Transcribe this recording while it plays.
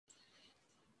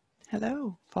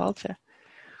Hello, Fáilte.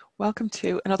 Welcome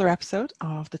to another episode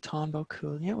of the Tánaiste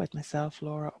Cooley with myself,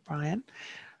 Lora O'Brien,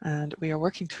 and we are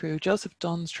working through Joseph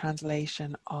Dunn's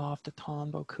translation of the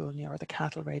Tánaiste Cooley, or the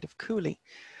Cattle Raid of Cooley.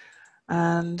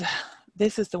 And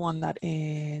this is the one that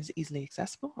is easily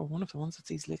accessible, or one of the ones that's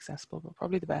easily accessible, but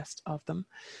probably the best of them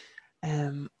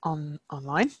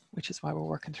online, which is why we're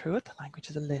working through it. The language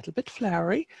is a little bit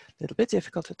flowery, a little bit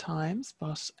difficult at times,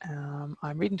 but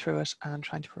I'm reading through it and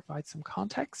trying to provide some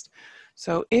context.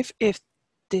 So if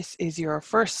this is your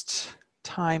first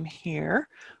time here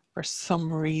for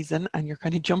some reason and you're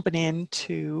kind of jumping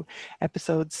into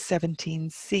episode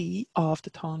 17C of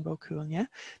the Tánaiste Cooley,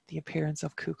 the appearance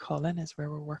of Cuchulain is where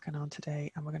we're working on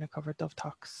today, and we're going to cover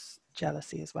Dubthach's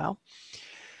jealousy as well.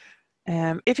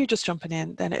 If you're just jumping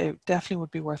in, then it definitely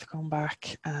would be worth going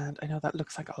back. And I know that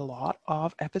looks like a lot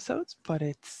of episodes, but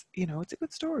it's, you know, it's a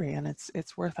good story and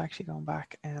it's worth actually going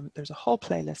back. There's a whole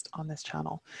playlist on this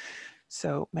channel,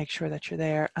 so make sure that you're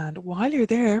there. And while you're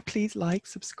there, please like,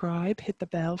 subscribe, hit the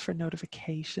bell for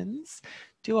notifications,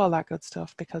 do all that good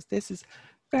stuff, because this is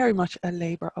very much a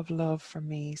labor of love for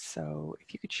me. So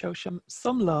if you could show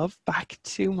some love back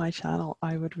to my channel,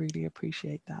 I would really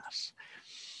appreciate that.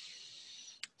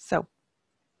 So,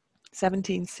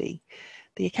 17C,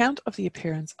 the account of the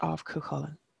appearance of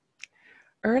Cuchulain.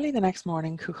 Early the next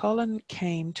morning, Cuchulain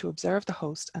came to observe the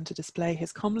host and to display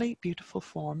his comely, beautiful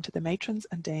form to the matrons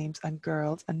and dames and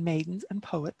girls and maidens and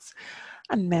poets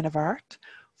and men of art,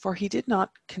 for he did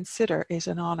not consider it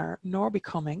an honour nor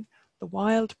becoming the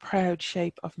wild, proud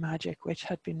shape of magic which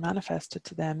had been manifested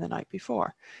to them the night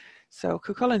before. So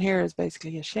Cuchulain here is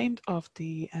basically ashamed of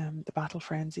the battle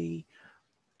frenzy,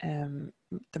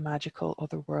 the magical,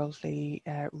 otherworldly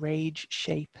rage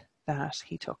shape that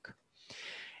he took.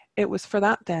 It was for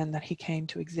that then that he came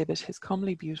to exhibit his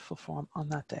comely, beautiful form on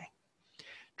that day.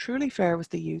 Truly fair was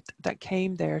the youth that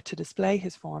came there to display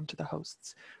his form to the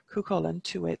hosts, Cuchulain,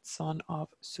 to wit, son of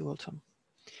Sualtam.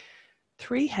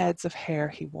 3 heads of hair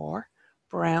he wore,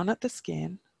 brown at the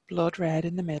skin, blood red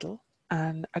in the middle,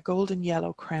 and a golden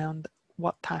yellow crown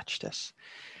what thatched it.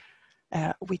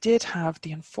 We did have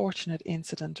the unfortunate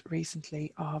incident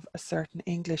recently of a certain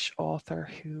English author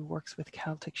who works with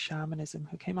Celtic shamanism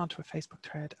who came onto a Facebook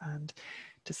thread and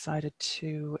decided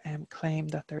to claim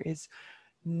that there is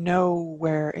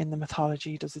nowhere in the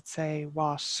mythology does it say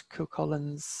what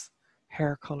Cuchulain's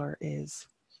hair colour is.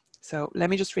 So let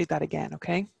me just read that again,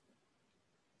 okay?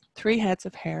 3 heads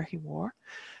of hair he wore,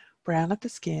 brown at the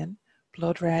skin,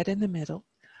 blood red in the middle,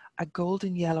 a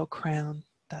golden yellow crown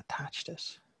that thatched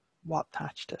it. What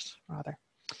thatched it, rather.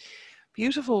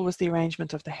 Beautiful was the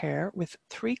arrangement of the hair, with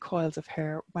 3 coils of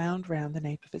hair wound round the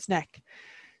nape of his neck,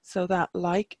 so that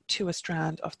like to a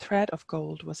strand of thread of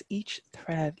gold was each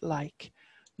thread like,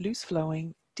 loose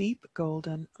flowing, deep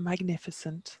golden,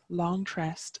 magnificent, long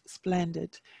tressed,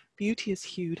 splendid, beauteous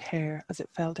hued hair as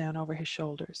it fell down over his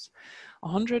shoulders,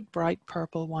 100 bright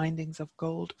purple windings of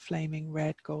gold flaming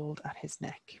red gold at his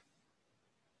neck.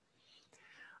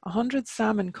 100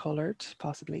 salmon-coloured,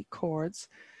 possibly, cords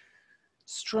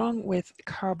strung with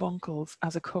carbuncles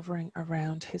as a covering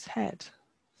around his head.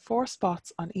 4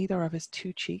 spots on either of his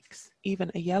 2 cheeks,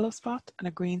 even a yellow spot and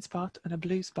a green spot and a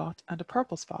blue spot and a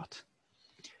purple spot.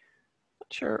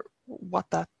 Not sure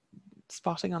what that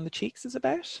spotting on the cheeks is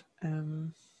about.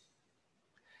 It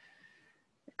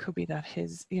could be that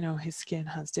his skin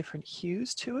has different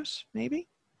hues to it, maybe.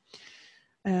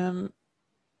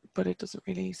 But it doesn't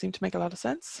really seem to make a lot of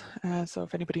sense. So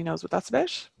if anybody knows what that's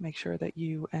about, make sure that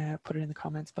you put it in the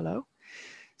comments below.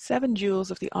 7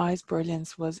 jewels of the eye's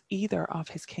brilliance was either of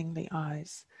his kingly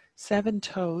eyes. 7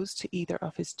 toes to either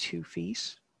of his 2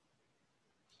 feet.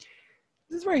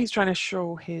 This is where he's trying to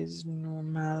show his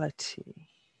normality,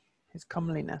 his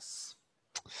comeliness.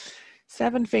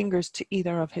 7 fingers to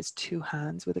either of his 2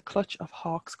 hands, with a clutch of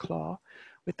hawk's claw,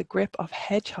 with the grip of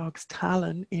hedgehog's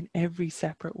talon in every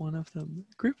separate one of them.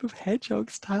 Grip of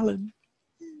hedgehog's talon.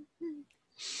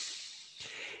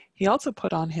 He also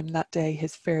put on him that day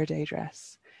his fair day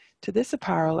dress. To this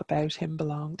apparel about him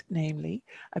belonged, namely,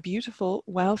 a beautiful,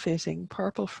 well-fitting,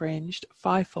 purple-fringed,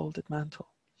 5-folded mantle,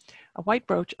 a white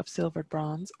brooch of silvered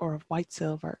bronze or of white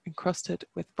silver encrusted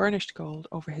with burnished gold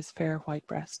over his fair white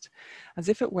breast, as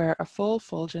if it were a full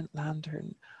fulgent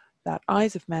lantern that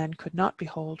eyes of men could not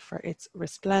behold for its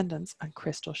resplendence and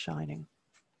crystal shining.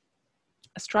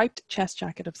 A striped chest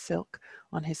jacket of silk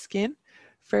on his skin,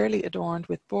 fairly adorned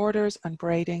with borders and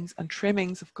braidings and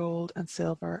trimmings of gold and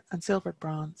silvered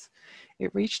bronze.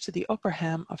 It reached to the upper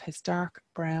hem of his dark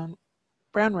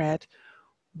brown-red,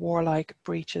 warlike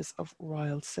breeches of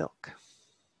royal silk.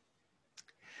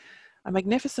 A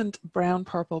magnificent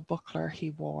brown-purple buckler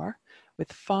he wore,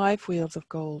 with 5 wheels of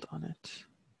gold on it,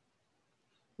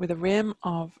 with a rim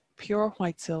of pure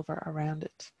white silver around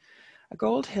it, a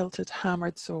gold-hilted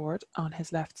hammered sword on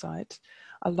his left side,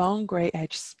 a long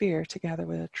grey-edged spear together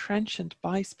with a trenchant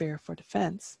by-spear for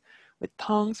defence, with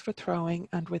thongs for throwing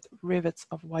and with rivets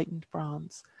of whitened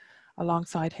bronze,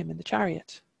 alongside him in the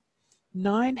chariot.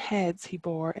 9 heads he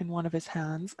bore in one of his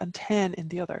hands and 10 in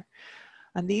the other,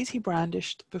 and these he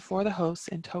brandished before the hosts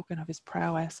in token of his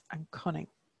prowess and cunning.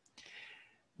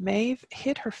 Maeve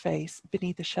hid her face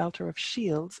beneath a shelter of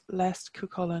shields, lest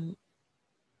Cuchulain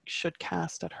should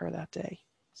cast at her that day.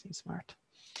 Seems smart.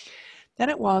 Then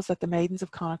it was that the maidens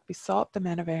of Connacht besought the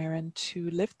men of Erin to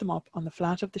lift them up on the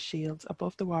flat of the shields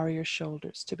above the warriors'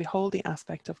 shoulders to behold the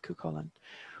aspect of Cuchulain,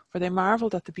 for they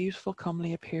marvelled at the beautiful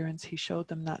comely appearance he showed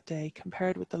them that day,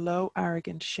 compared with the low,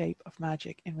 arrogant shape of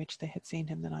magic in which they had seen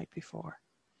him the night before.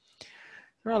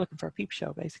 They're all looking for a peep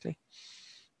show, basically.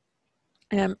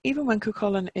 Even when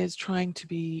Cuchulain is trying to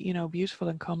be, beautiful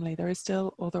and comely, there is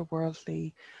still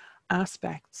otherworldly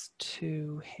aspects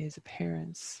to his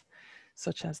appearance,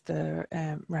 such as the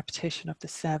repetition of the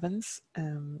sevens.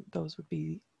 Those would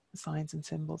be signs and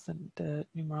symbols, and the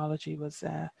numerology was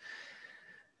a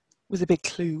big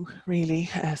clue, really.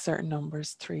 Certain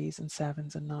numbers, 3s and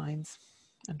 7s and 9s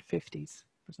and 50s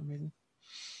for some reason.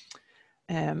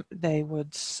 They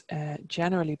would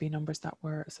generally be numbers that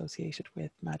were associated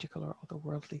with magical or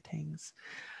otherworldly things.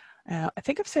 I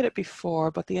think I've said it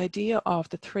before, but the idea of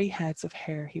the 3 heads of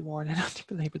hair he wore, and not to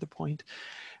belabor the point,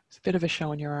 it's a bit of a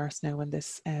show in your arse now when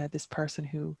this person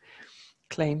who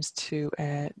claims to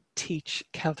teach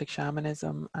Celtic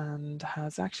shamanism and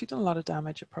has actually done a lot of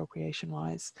damage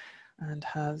appropriation-wise, and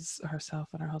has herself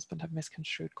and her husband have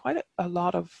misconstrued quite a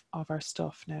lot of our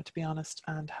stuff now, to be honest,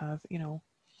 and have,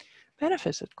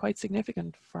 benefited quite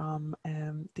significant from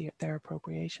their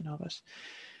appropriation of it.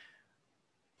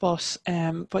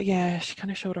 But yeah, she kind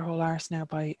of showed her whole arse now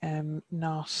by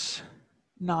not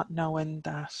knowing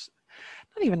that,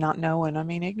 not even not knowing. I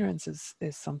mean, ignorance is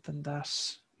something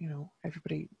that,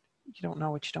 everybody, you don't know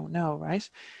what you don't know, right?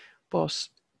 But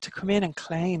to come in and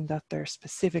claim that there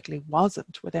specifically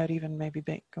wasn't, without even maybe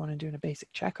going and doing a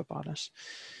basic checkup on it,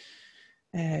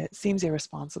 seems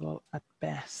irresponsible at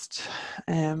best.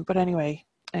 But anyway,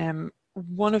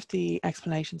 one of the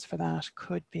explanations for that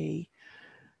could be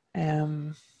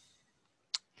the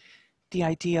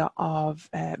idea of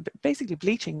basically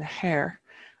bleaching the hair.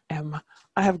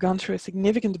 I have gone through a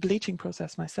significant bleaching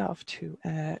process myself to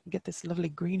get this lovely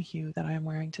green hue that I am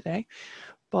wearing today.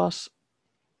 But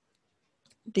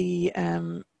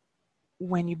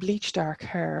when you bleach dark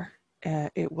hair,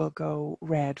 it will go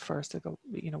red first. It'll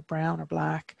go, brown or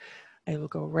black. It will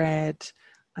go red,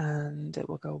 and it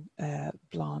will go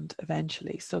blonde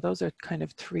eventually. So those are kind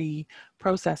of 3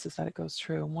 processes that it goes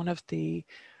through. And one of the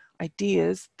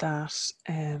ideas that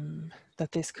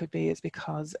that this could be is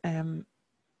because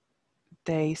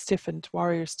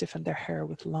warriors stiffened their hair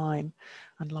with lime,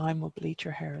 and lime will bleach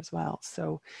your hair as well.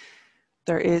 So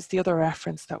there is the other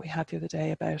reference that we had the other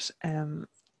day about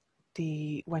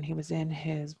when he was in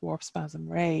his warp spasm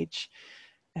rage,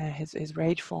 his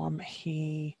rage form,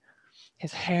 his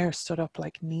hair stood up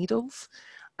like needles,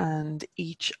 and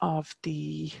each of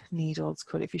the needles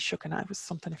could, if you shook an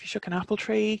apple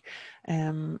tree,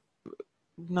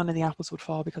 none of the apples would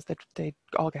fall because they'd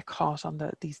all get caught on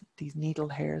these needle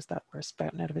hairs that were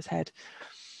spouting out of his head.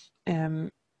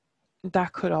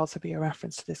 That could also be a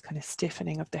reference to this kind of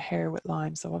stiffening of the hair with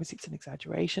lime. So obviously it's an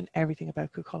exaggeration. Everything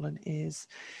about Cuchulain is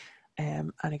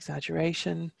an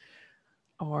exaggeration,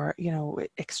 or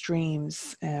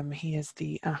extremes. He is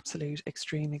the absolute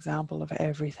extreme example of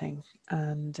everything,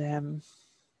 and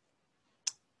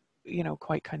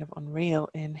quite kind of unreal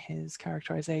in his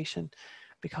characterization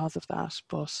because of that.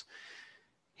 But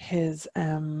his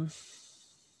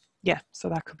so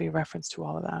that could be a reference to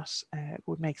all of that. It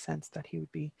would make sense that he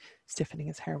would be stiffening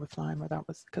his hair with lime, or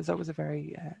because that was a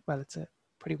very it's a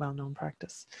pretty well-known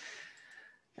practice.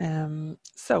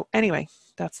 So anyway,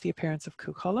 that's the appearance of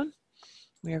Cuchulain.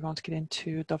 We are going to get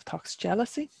into Dubthach's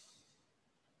jealousy.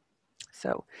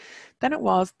 So then it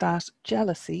was that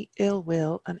jealousy, ill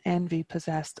will, and envy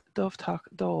possessed Dubthach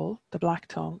Dole, the Black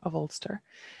Tongue of Ulster,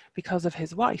 because of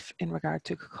his wife in regard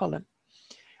to Cuchulain.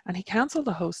 And he counselled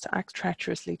the host to act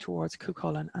treacherously towards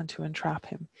Cuchulain and to entrap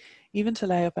him, even to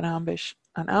lay up an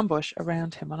ambush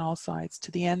around him on all sides,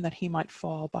 to the end that he might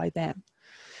fall by them.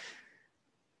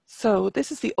 So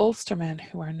this is the Ulstermen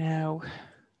who are now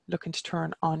looking to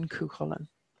turn on Cuchulain.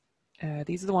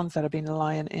 These are the ones that have been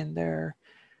lying in their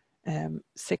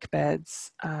sick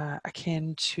beds,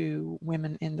 akin to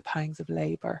women in the pangs of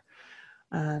labour.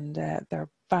 and they're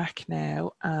back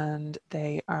now, and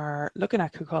they are looking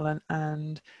at Cuchulain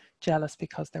and jealous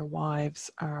because their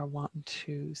wives are wanting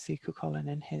to see Cuchulain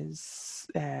in his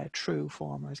true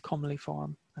form, or his comely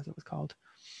form, as it was called.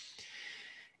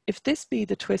 If this be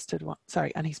the twisted one,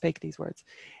 sorry, and he spake these words,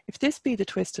 if this be the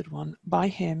twisted one, by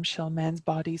him shall men's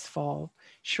bodies fall,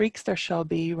 shrieks there shall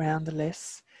be round the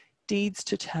lists, deeds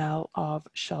to tell of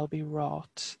shall be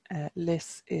wrought.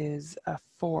 Liss is a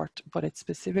fort, but it's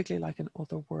specifically like an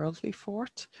otherworldly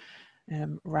fort.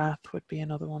 Wrath would be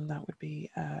another one that would be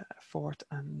a fort,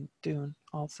 and Dune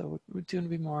also. Dune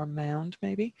would be more a mound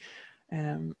maybe,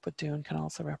 but Dune can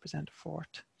also represent a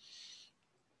fort.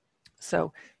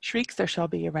 So, shrieks there shall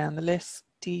be around the lists,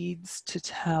 deeds to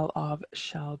tell of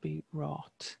shall be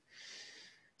wrought.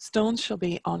 Stones shall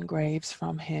be on graves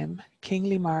from him,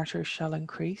 kingly martyrs shall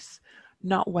increase.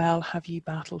 Not well have ye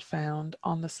battle found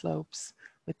on the slopes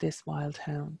with this wild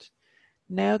hound.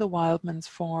 Now the wildman's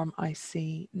form I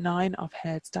see, 9 of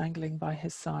heads dangling by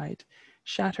his side.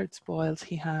 Shattered spoils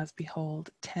he has, behold,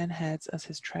 10 heads as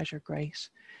his treasure great.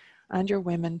 And your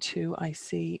women too I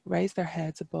see, raise their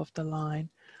heads above the line.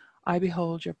 I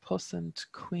behold your puissant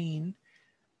queen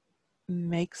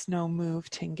makes no move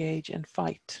to engage in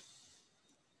fight.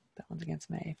 That one's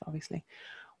against Maeve, obviously.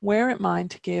 Were it mine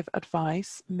to give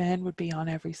advice, men would be on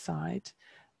every side,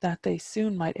 that they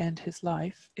soon might end his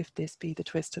life, if this be the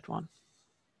twisted one.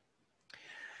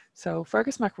 So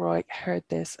Fergus MacRoy heard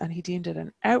this, and he deemed it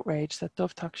an outrage that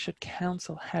Dubthach should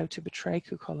counsel how to betray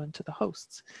Cuchulain to the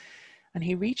hosts. And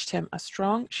he reached him a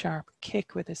strong, sharp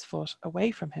kick with his foot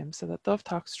away from him, so that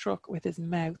Dubthach struck with his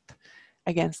mouth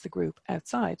against the group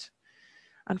outside.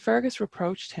 And Fergus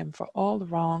reproached him for all the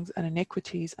wrongs and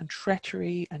iniquities and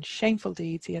treachery and shameful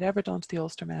deeds he had ever done to the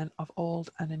Ulstermen of old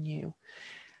and anew.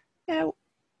 Now,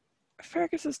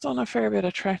 Fergus has done a fair bit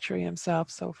of treachery himself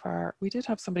so far. We did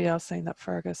have somebody else saying that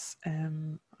Fergus,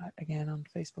 again on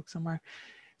Facebook somewhere,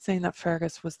 saying that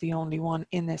Fergus was the only one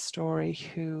in this story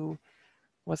who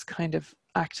was kind of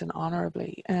acting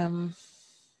honourably. I don't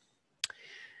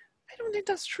think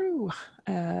that's true.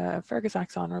 Fergus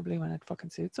acts honourably when it fucking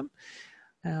suits him,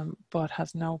 but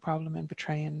has no problem in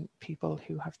betraying people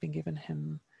who have been given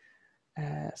him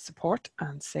support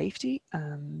and safety.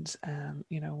 And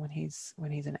you know, when he's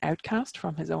an outcast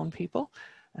from his own people,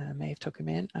 Maeve took him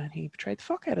in and he betrayed the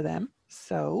fuck out of them.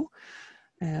 So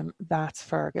that's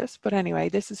Fergus. But anyway,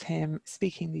 this is him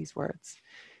speaking these words.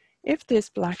 If this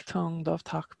black-tongued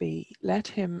Dubthach be, let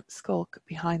him skulk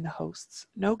behind the hosts.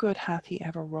 No good hath he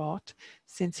ever wrought,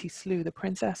 since he slew the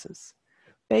princesses.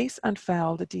 Base and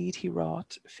foul the deed he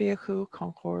wrought, Feachu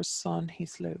Conchor's son he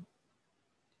slew.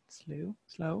 Slew.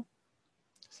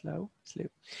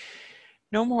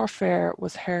 No more fair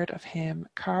was heard of him,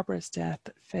 Carbra's death,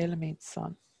 Phalamid's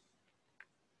son.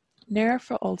 Ne'er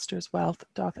for Ulster's wealth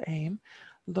doth aim,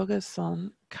 Lugga's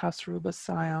son, Casruba's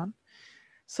scion.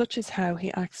 Such is how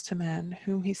he acts to men,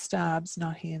 whom he stabs,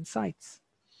 not he incites.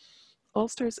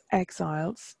 Ulster's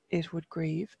exiles, it would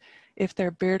grieve, if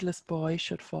their beardless boy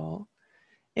should fall.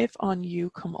 If on you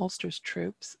come Ulster's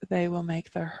troops, they will make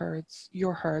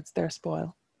your herds their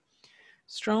spoil.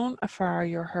 Strown afar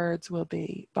your herds will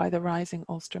be by the rising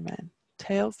Ulstermen.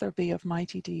 Tales there be of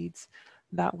mighty deeds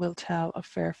that will tell of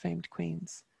fair-famed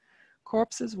queens.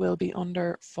 Corpses will be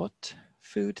under foot,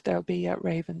 food there'll be at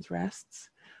ravens' rests.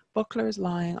 Bucklers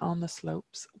lying on the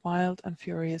slopes, wild and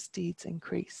furious deeds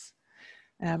increase.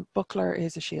 Buckler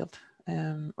is a shield.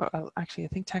 Well, actually, I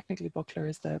think technically Buckler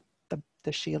is the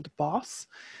shield boss,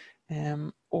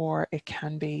 or it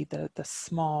can be the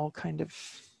small kind of,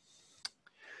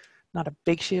 not a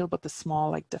big shield, but the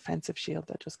small like defensive shield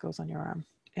that just goes on your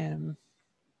arm.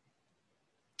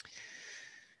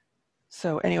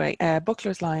 So anyway,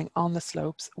 Bucklers lying on the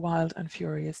slopes, wild and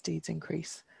furious deeds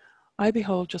increase. I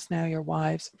behold just now your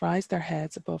wives rise their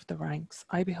heads above the ranks.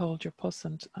 I behold your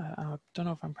puissant, I don't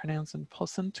know if I'm pronouncing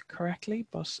puissant correctly,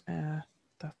 but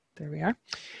there we are,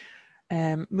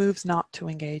 moves not to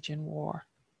engage in war.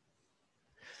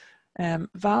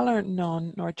 Valour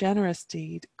none, nor generous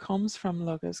deed, comes from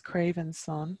Lugga's craven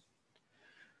son,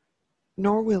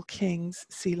 nor will kings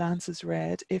see lances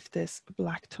red if this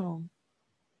black tongue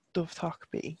Dubthach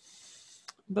be.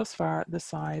 Thus far, the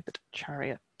scythed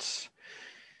chariot.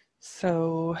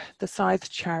 So the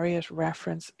scythed chariot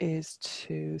reference is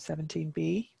to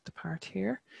 17b, the part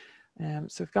here.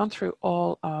 So we've gone through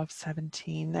all of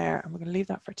 17 there, and we're going to leave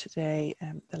that for today.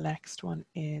 The next one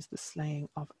is the slaying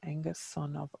of Angus,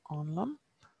 son of Onlov.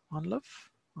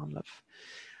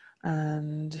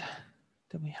 And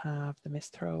then we have the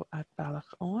misthrow at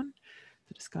Balach Owen,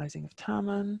 the disguising of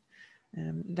Tamman.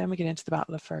 Then we get into the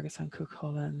Battle of Fergus and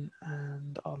Cuchulain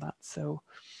and all that. So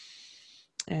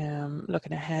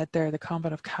Looking ahead there, the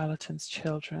combat of Calatin's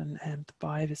children, and the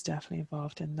Bive is definitely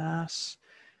involved in that.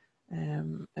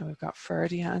 And we've got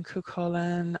Ferdia and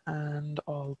Cuchulain and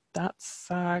all that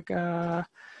saga.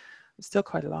 Still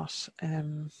quite a lot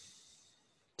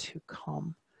to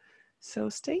come. So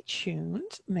stay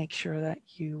tuned. Make sure that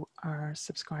you are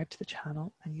subscribed to the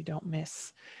channel and you don't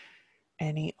miss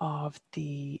any of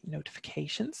the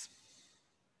notifications.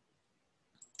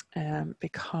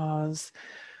 Because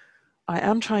I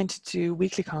am trying to do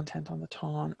weekly content on the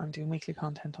Tawn. I'm doing weekly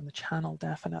content on the channel,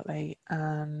 definitely.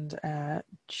 And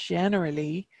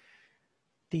generally,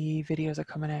 the videos are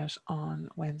coming out on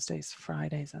Wednesdays,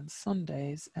 Fridays, and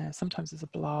Sundays. Sometimes there's a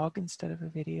blog instead of a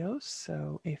video.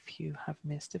 So if you have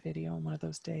missed a video on one of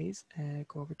those days,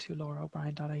 go over to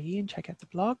loraobrien.ie and check out the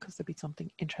blog, because there'll be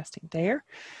something interesting there.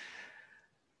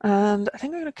 And I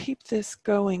think I'm going to keep this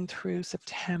going through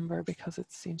September because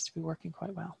it seems to be working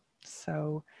quite well.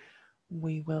 So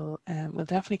we will we'll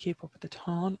definitely keep up with the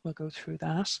Tawn. We'll go through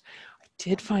that. I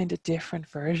did find a different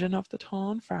version of the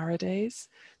Tawn, Faraday's,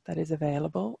 that is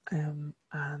available, and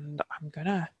I'm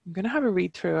gonna have a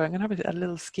read through. I'm gonna have a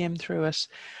little skim through it,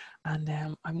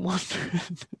 and I'm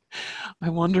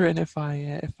wondering if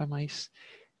I might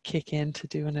kick into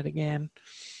doing it again,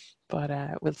 but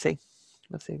we'll see.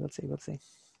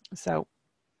 So,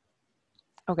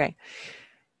 okay.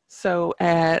 So,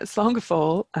 slán go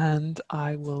fóill, and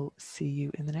I will see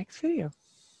you in the next video.